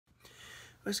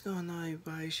What's going on,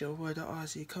 everybody? Show World of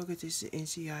Aussie. Coca, this is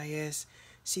Ncis,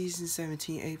 Season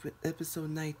 17,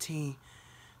 Episode 19.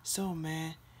 So,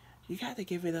 man, you gotta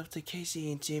give it up to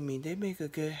Casey and Jimmy. They make a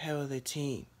good hell of a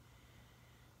team.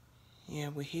 Yeah,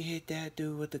 when he hit that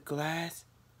dude with the glass,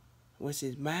 was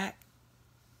his Mac?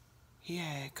 He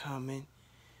had it coming.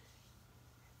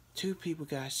 Two people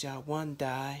got shot. One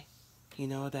died.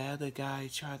 The other guy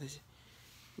tried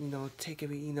to, take it.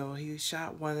 He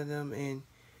shot one of them and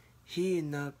he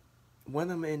ended up, one of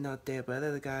them ended up dead, but the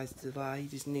other guy's still alive. He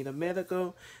just need a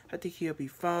medical. I think he'll be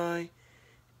fine.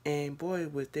 And boy,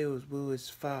 they was blue as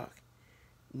fuck.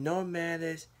 No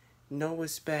manners, no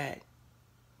respect.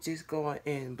 Just going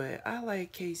in. But I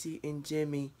like Casey and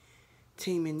Jimmy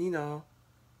teaming,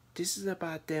 This is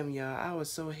about them, y'all. I was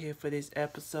so here for this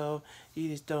episode. You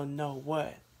just don't know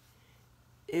what.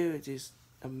 It was just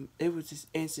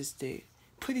interesting.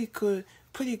 Pretty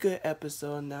good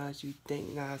episode now as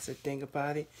I think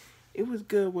about it. It was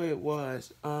good where it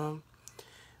was.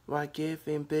 Like Giff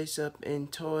and Bishop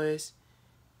and Torres,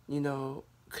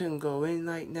 couldn't go in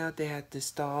right now. They had to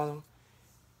stall them.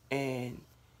 And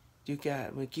you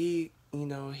got McGee,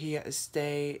 he had to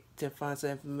stay to find some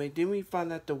information. Then we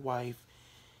found out the wife,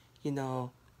 she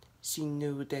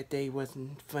knew that they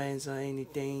wasn't friends or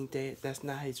anything. That's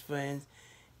not his friends.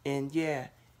 And yeah,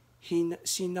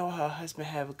 she know her husband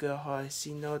have a good heart.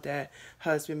 She know that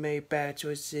husband made bad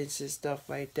choices and stuff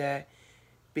like that.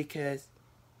 Because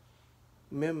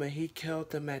remember, he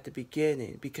killed them at the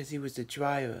beginning because he was the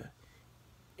driver.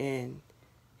 And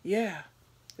yeah,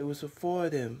 it was for 4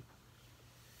 of them.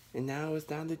 And now it's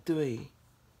down to 3.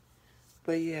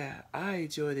 But yeah, I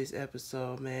enjoyed this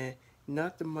episode, man.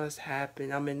 Nothing much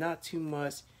happened. I mean, not too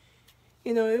much.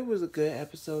 It was a good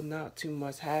episode. Not too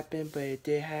much happened, but it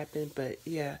did happen. But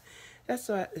yeah, that's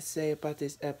all I have to say about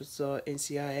this episode.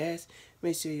 Ncis.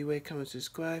 Make sure you rate, comment,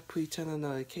 subscribe. Please turn on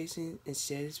notifications and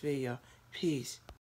share this video. Peace.